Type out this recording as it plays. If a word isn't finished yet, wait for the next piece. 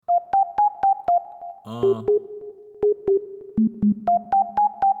Uh.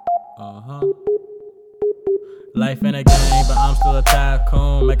 Life in a game, but I'm still a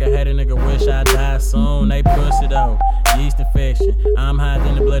tycoon. Make a hater nigga wish I die soon. They pussy though, yeast infection. I'm hot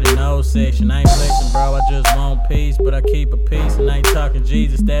in the bloody nose section. I ain't flexing, bro, I just want peace, but I keep a peace. And I ain't talking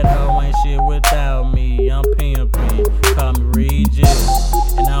Jesus, that hoe ain't shit without me. I'm pimping, call me Regis.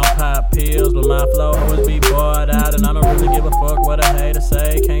 And I don't pop pills, but my flow always be bored out. And I don't really give a fuck what a hater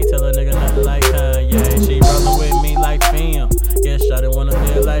say. Can't tell a nigga nothing like Kanye. She rollin' with me like film. Guess I didn't wanna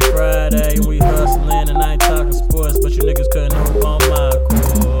live like Friday. We hustlin' and I ain't talking sports, but you niggas couldn't hoop on my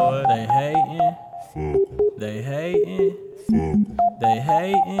court. They hatin', they hatin', they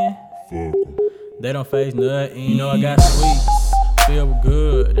hatin'. They don't face nothing. You know I got sweets, feel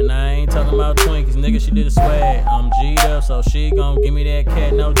good, and I ain't talking about Twinkies, nigga. She did a swag. I'm G'd up, so she gon' give me that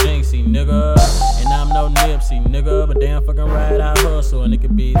cat, no jinxie, nigga. And I'm no Nipsey, nigga, but damn fucking right, I hustle, and it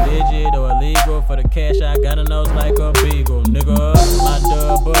could be legit or illegal. For the cash, I got a nose like a beagle, nigga. My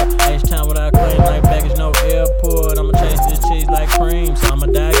dub up, each time what I claim like baggage, no airport. I'ma chase this cheese like cream, so I'ma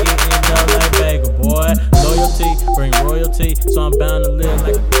die getting dough like bagel, boy. Loyalty, bring royalty, so I'm bound to live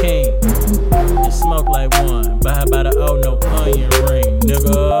like a king. And smoke like one, buy by the O, no onion ring,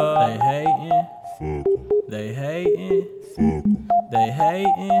 nigga. They hatin', they hatin', they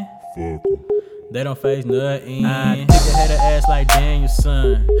hatin'. They don't face nothing. I kick a hater ass like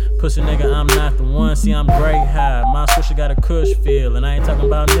Danielson. Pussy nigga, I'm not the one. See, I'm great high. My swisher got a kush feel, and I ain't talking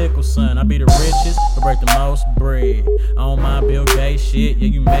about Nicholson. I be the richest, but break the most bread. On my Bill Gates shit, yeah,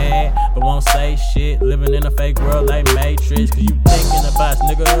 you mad, but won't say shit. Living in a fake world like Matrix, cause you thinking about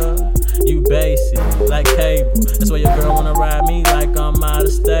nigga. You basic, like cable. That's why your girl wanna ride me like I'm out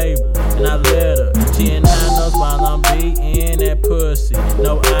of stable. And I let her, she in high notes while I'm beating that pussy.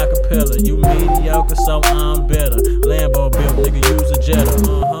 No acapella, you mediocre, so I'm better. Lambo built, nigga, use a Jetta.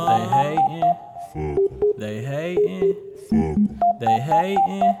 They hatin', they hatin', they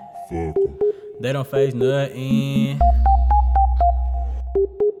hatin'. They don't face nothing.